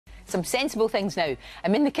some sensible things now.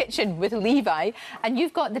 I'm in the kitchen with Levi, and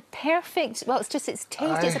you've got the perfect, well, it's tasty.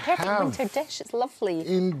 It's a perfect winter dish. It's lovely.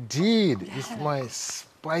 Indeed. Yeah. It's my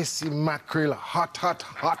spicy mackerel, hot, hot,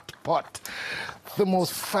 hot pot. The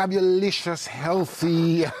most fabulous,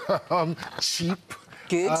 healthy, cheap.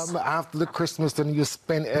 Good. After the Christmas, then you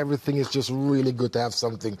spend everything. It's just really good to have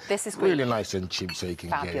something really nice and cheap so you can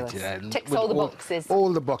get it. Yeah. Ticks all the boxes.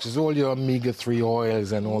 All the boxes, all your omega-3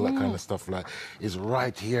 oils and all that kind of stuff like is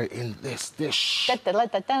right here in this dish. You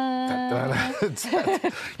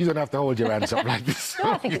don't have to hold your hands up like this.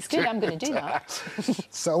 No, I think it's good. I'm going to do that.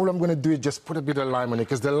 So all I'm going to do is just put a bit of lime on it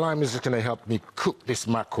because the lime is just going to help me cook this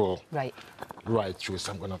mackerel right through.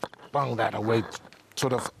 So I'm going to bang that away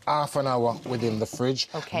sort of half an hour within the fridge.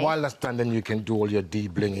 Okay. While that's done, then you can do all your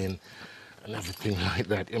de-blinging and everything like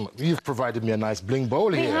that. You've provided me a nice bling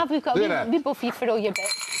bowl here. We have. We've got a wee bowl for you for all your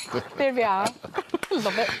bits. There we are.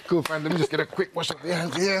 Love it. Cool, fine. Let me just get a quick wash of the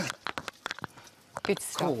hands here. Good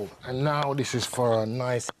stuff. Cool. And now this is for a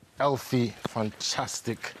nice, healthy,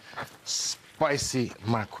 fantastic, spicy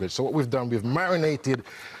mackerel. So what we've done, we've marinated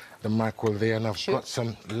the mackerel there, and I've got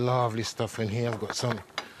some lovely stuff in here. I've got some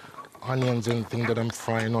onions and things that I'm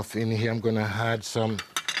frying off in here. I'm going to add some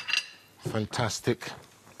fantastic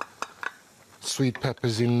sweet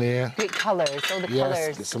peppers in there. Great colours, all the colours.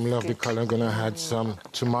 Yes, get some lovely colour. I'm going to add some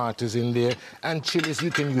tomatoes in there and chilies. You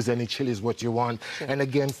can use any chilies what you want. Sure. And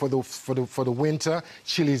again, for the winter,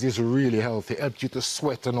 chilies is really healthy. Helps you to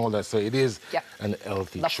sweat and all that. So it is an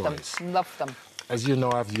healthy choice. Love them. As you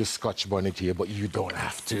know, I've used Scotch bonnet here, but you don't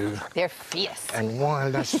have to. They're fierce. And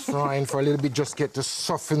while that's frying for a little bit, just get to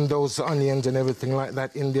soften those onions and everything like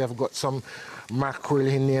that in there. I've got some mackerel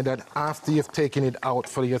in there that after you've taken it out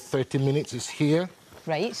for your 30 minutes is here.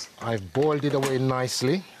 Right. I've boiled it away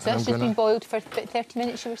nicely. So that's just been boiled for 30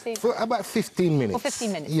 minutes, you were saying? For about 15 minutes. Oh,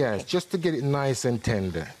 15 minutes. Yes, okay. Just to get it nice and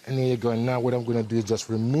tender. And there you go. And now what I'm going to do is just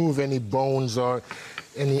remove any bones or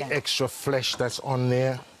any extra flesh that's on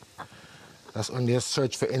there. That's on there.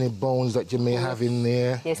 Search for any bones that you may have in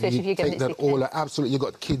there. Yeah, especially if you're take that all. Absolutely, you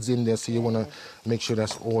got kids in there, so you want to make sure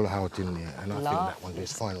that's all out in there. And I think that one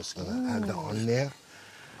is fine. I'm just going to add that on there.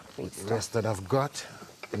 With the rest that I've got,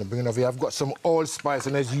 I'm going to bring it over here. I've got some allspice,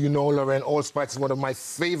 and as you know, Lorraine, allspice is one of my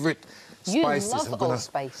favourite spices. You love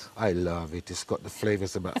allspice. I love it. It's got the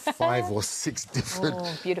flavours, about 5 or 6 different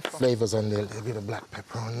flavours on there. A little bit of black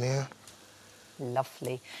pepper on there.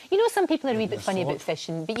 Lovely. You know, some people are a wee bit funny about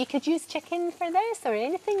fishing, but you could use chicken for this or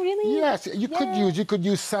anything, really? Yes, you could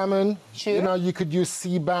use salmon. Sure. You know, you could use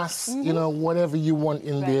sea bass. You know, whatever you want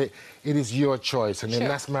in there, it is your choice. And then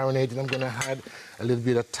that's marinated. I'm going to add a little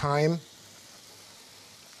bit of thyme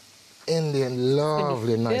in there.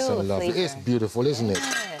 Lovely, nice and lovely. It's beautiful, isn't it?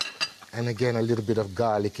 And again, a little bit of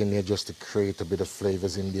garlic in there just to create a bit of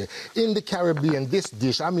flavours in there. In the Caribbean, this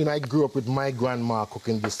dish, I mean, I grew up with my grandma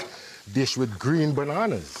cooking this dish with green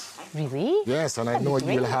bananas. Really? Yes, and I know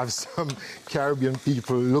you'll have some Caribbean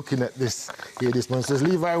people looking at this here. This one says,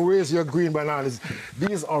 Levi, where's your green bananas?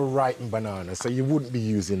 These are ripened bananas, so you wouldn't be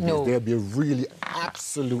using these. They'll be really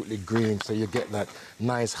absolutely green, so you get that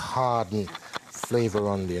nice hardened flavour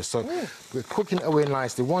on there. So we're cooking it away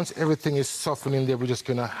nicely. Once everything is softening there, we're just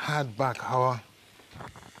going to add back our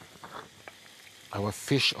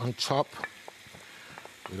fish on top.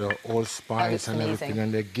 With our allspice and everything,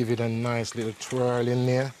 and they give it a nice little twirl in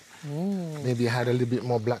there. Maybe add a little bit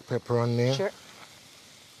more black pepper on there. Sure.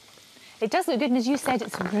 It does look good, and as you said,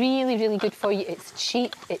 it's really, really good for you. It's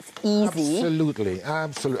cheap, it's easy. Absolutely,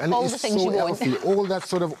 absolutely. And all it's the things so you want. healthy. All that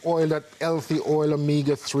sort of oil, that healthy oil,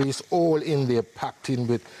 omega-3s, all in there, packed in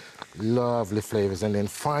with lovely flavours. And then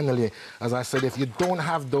finally, as I said, if you don't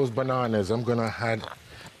have those bananas, I'm going to add,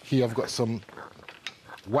 here I've got some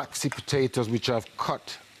waxy potatoes which I've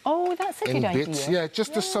cut that's a good bits. idea. Yeah,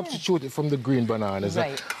 just to substitute it from the green bananas.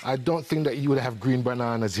 Right. I don't think that you would have green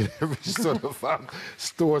bananas in every sort of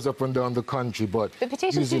stores up and down the country, but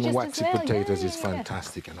using waxy potatoes is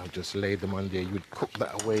fantastic. And I'll just lay them on there. You'd cook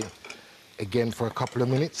that away again for a couple of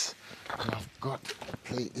minutes. And I've got a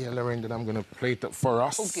plate here, Lorraine, that I'm going to plate up for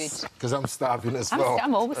us. Oh, good. Because I'm starving as well.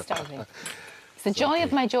 I'm always starving. It's the joy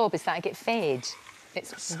of my job is that I get fed.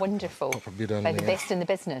 It's wonderful. By the best in the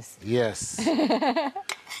business. Yes.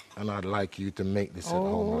 And I'd like you to make this at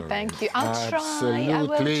home. Oh, thank you. I'll try. Absolutely. I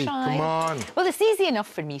will try. Come on. Well, it's easy enough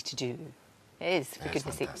for me to do. It is, for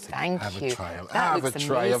goodness sake. Thank you. That looks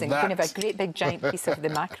amazing. I'm going to have a great big giant piece of the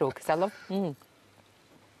mackerel because I love...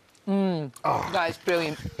 That is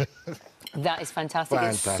brilliant. That is fantastic.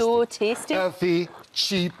 It's so tasty. Healthy,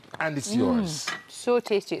 cheap, and it's yours. So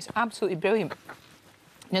tasty. It's absolutely brilliant.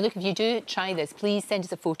 Now, look, if you do try this, please send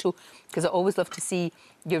us a photo because I always love to see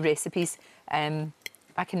your recipes.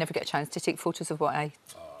 I can never get a chance to take photos of what I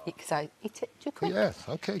eat because I eat it too quick. Yes,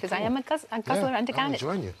 okay. Because I am a guzzler and a I'm gannet.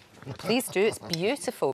 enjoying you. Please do. It's beautiful.